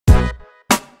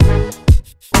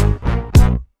Hey,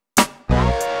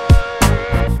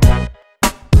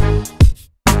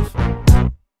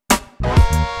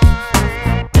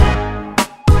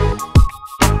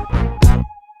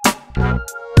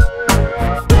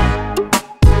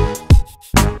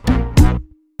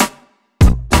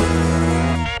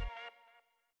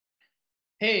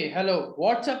 hello,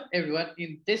 what's up everyone?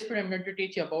 In this video, I'm going to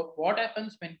teach you about what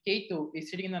happens when Ketu is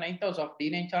sitting in the ninth house of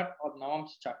D9 chart or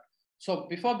navamsa chart. So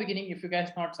before beginning, if you guys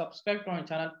not subscribed to my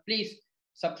channel, please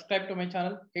subscribe to my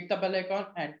channel, hit the bell icon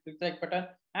and click the like button.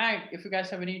 And if you guys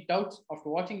have any doubts after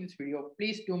watching this video,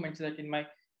 please do mention that in my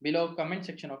below comment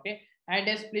section, okay? And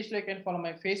yes, please like and follow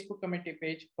my Facebook community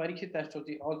page, Parikshith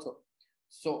Astrology also.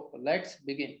 So let's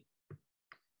begin.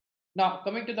 Now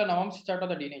coming to the navamsa chart of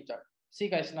the D9 chart. See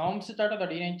guys, navamsa chart of the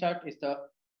D9 chart is the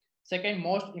second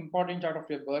most important chart of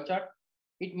your birth chart.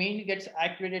 It mainly gets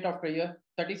activated after your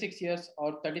 36 years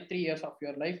or 33 years of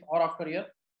your life or after your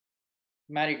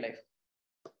married life.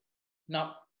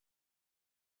 Now,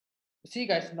 see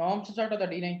guys, navamsa chart of the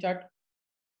D9 chart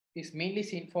is mainly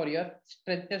seen for your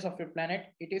strengths of your planet.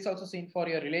 It is also seen for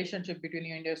your relationship between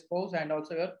you and your spouse and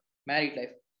also your married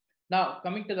life. Now,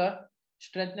 coming to the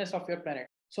strengthness of your planet.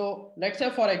 So let's say,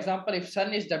 for example, if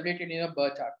Sun is depleted in your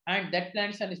birth chart and that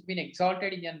planet Sun has been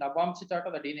exalted in your navamsa chart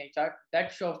or the D9 chart,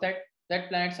 that shows that that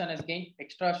planet Sun has gained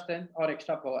extra strength or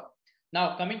extra power.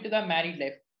 Now, coming to the married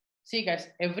life. See, guys,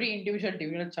 every individual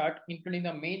divisional chart, including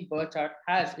the main birth chart,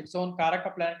 has its own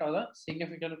Karaka planet or the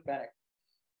significant planet.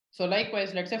 So,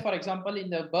 likewise, let's say, for example, in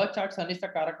the birth chart, Sun is the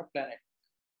Karaka planet.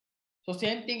 So,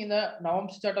 same thing in the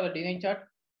navamsa chart or the D9 chart,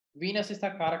 Venus is the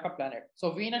Karaka planet.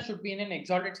 So Venus should be in an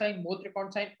exalted sign,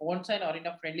 Motrikon sign, own sign, or in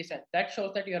a friendly sign. That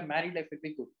shows that your married life will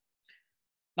be good.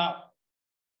 Now,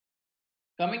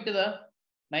 coming to the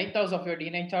ninth house of your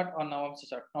D9 chart or navamsa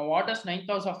chart. Now, what does ninth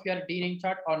house of your D9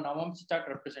 chart or navamsa chart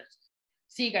represents?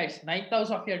 See, guys, ninth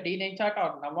house of your D9 chart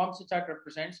or navamsa chart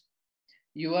represents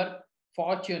your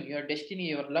fortune, your destiny,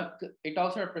 your luck. It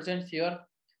also represents your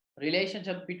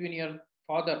relationship between your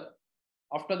father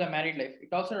after the married life.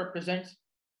 It also represents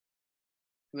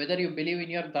whether you believe in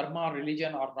your dharma or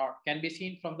religion or not, can be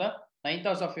seen from the ninth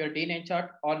house of your D9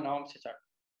 chart or navamsa chart.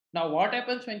 Now, what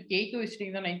happens when Ketu is sitting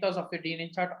in the ninth house of your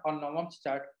D9 chart or navamsa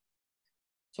chart?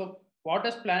 So, what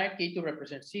does planet Ketu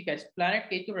represent? See, guys, planet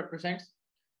Ketu represents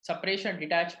separation,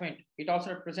 detachment. It also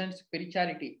represents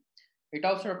spirituality. It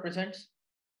also represents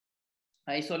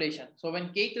isolation. So, when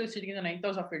Ketu is sitting in the ninth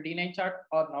house of your D9 chart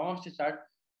or navamsa chart,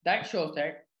 that shows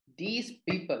that these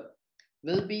people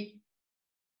will be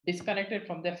disconnected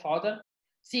from their father.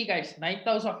 See, guys, ninth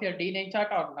house of your D9 chart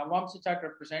or navamsa chart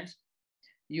represents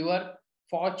your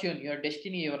fortune, your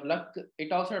destiny, your luck.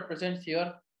 It also represents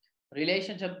your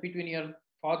relationship between your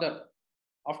father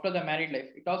after the married life.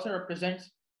 It also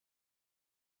represents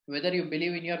whether you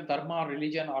believe in your dharma or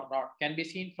religion or not, can be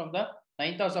seen from the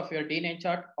ninth house of your D9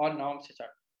 chart or navamsa chart.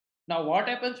 Now, what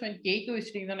happens when Ketu is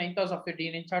sitting in the ninth house of your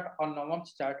D9 chart or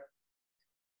navamsa chart?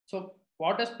 So,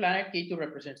 what does planet Ketu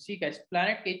represent? See, guys,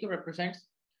 planet Ketu represents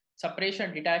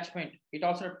separation, detachment. It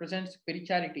also represents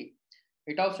spirituality.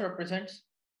 It also represents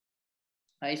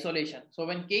isolation. So,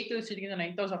 when Ketu is sitting in the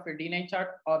ninth house of your D9 chart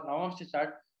or navamsa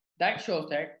chart, that shows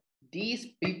that these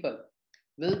people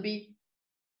will be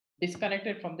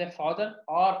disconnected from their father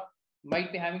or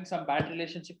might be having some bad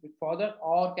relationship with father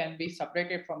or can be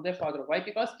separated from their father. Why?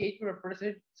 Because Ketu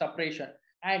represents separation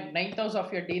and ninth house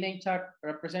of your D9 chart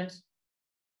represents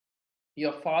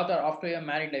your father after your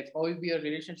married life. How will be your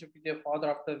relationship with your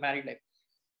father after married life?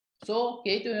 So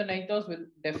Ketu in your ninth house will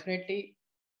definitely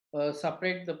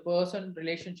separate the person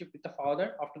relationship with the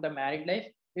father after the married life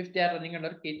if they are running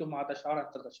under Ketu Mahadasha or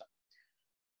Antardasha.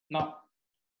 Now,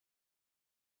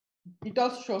 it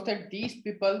also shows that these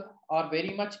people are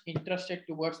very much interested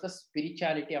towards the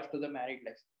spirituality after the married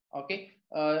life. Okay,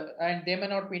 and they may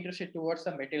not be interested towards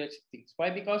the materialistic things. Why?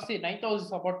 Because the ninth house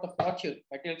is about the fortune,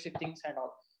 materialistic things, and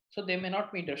all. So they may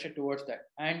not be interested towards that,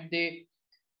 and they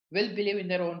will believe in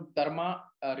their own dharma,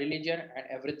 religion, and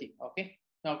everything. Okay.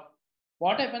 Now,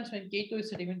 what happens when Ketu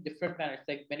is sitting with different planets,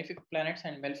 like benefic planets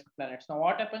and malefic planets? Now,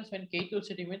 what happens when Ketu is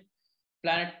sitting with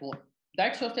planet Moon?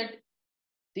 That shows that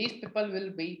these people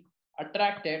will be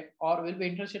attracted or will be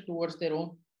interested towards their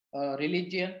own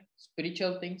religion,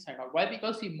 spiritual things, and all. Why?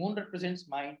 Because the moon represents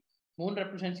mind, moon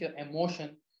represents your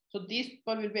emotion. So these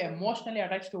people will be emotionally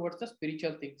attached towards the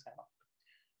spiritual things and all.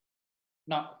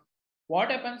 Now,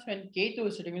 what happens when Ketu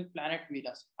is sitting with planet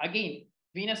Venus? Again,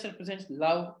 Venus represents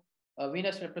love,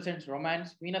 Venus represents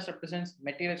romance, Venus represents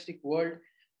materialistic world.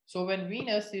 So when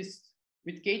Venus is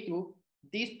with Ketu,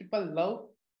 these people love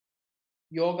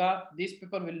yoga, these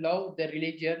people will love their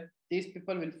religion, these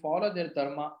people will follow their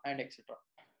dharma and etc.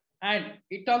 And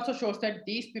it also shows that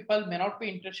these people may not be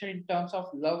interested in terms of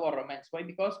love or romance. Why?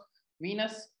 Because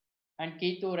Venus and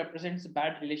Ketu represents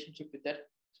bad relationship with their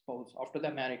spouse after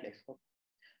the married life.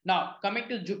 Now, coming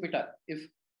to Jupiter, if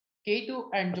Ketu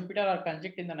and Jupiter are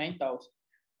conjunct in the ninth house,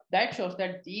 that shows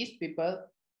that these people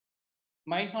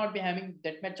might not be having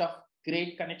that much of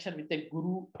great connection with a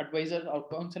guru, advisors, or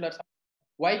counselors.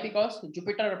 Why? Because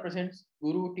Jupiter represents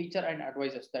guru, teacher, and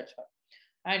advisors. That's why.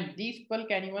 And these people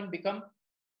can even become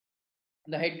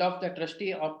the head of the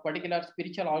trustee of particular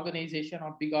spiritual organization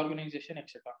or big organization,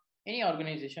 etc. Any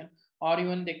organization, or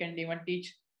even they can even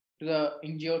teach to the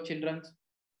NGO children,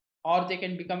 or they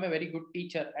can become a very good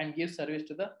teacher and give service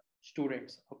to the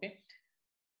students. Okay,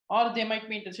 or they might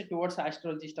be interested towards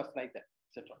astrology stuff like that,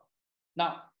 etc.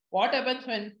 Now, what happens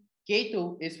when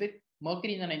Ketu is with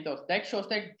Mercury in the ninth house? That shows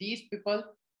that these people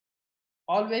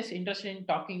always interested in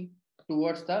talking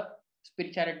towards the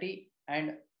spirituality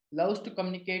and loves to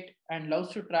communicate and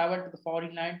loves to travel to the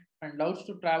foreign land and loves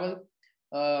to travel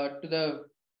to the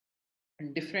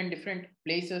different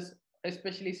places,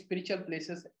 especially spiritual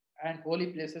places and holy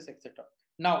places, etc.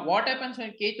 Now, what happens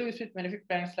when Ketu is with malefic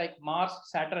planets like Mars,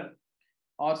 Saturn,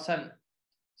 or Sun?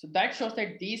 So that shows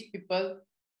that these people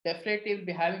definitely will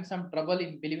be having some trouble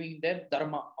in believing in their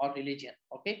dharma or religion.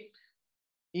 Okay,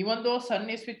 even though Sun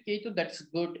is with Ketu, that's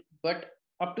good, but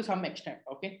up to some extent.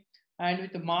 Okay, and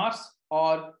with Mars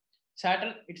or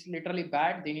Saturn, it's literally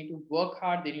bad. They need to work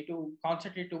hard, they need to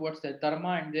concentrate towards their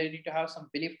dharma, and they need to have some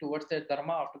belief towards their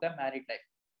dharma after their married life.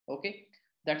 Okay,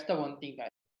 that's the one thing, guys.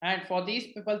 And for these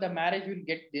people, the marriage will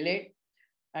get delayed,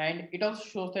 and it also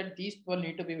shows that these people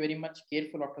need to be very much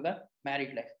careful after the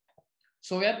married life.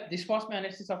 So yeah, this was my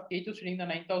analysis of Ketu sitting the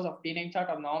ninth house of D9 chart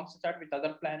or navamsa chart with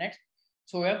other planets.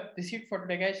 So yeah, this is it for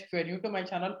today, guys. If you are new to my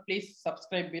channel, please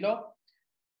subscribe below,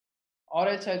 or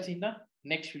else I'll see in the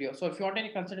next video. So if you want any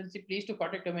consultancy, please to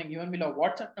contact me given below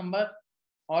WhatsApp number,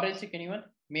 or else you can even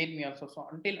mail me also. So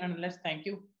until and unless, thank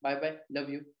you, bye bye, love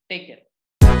you, take care.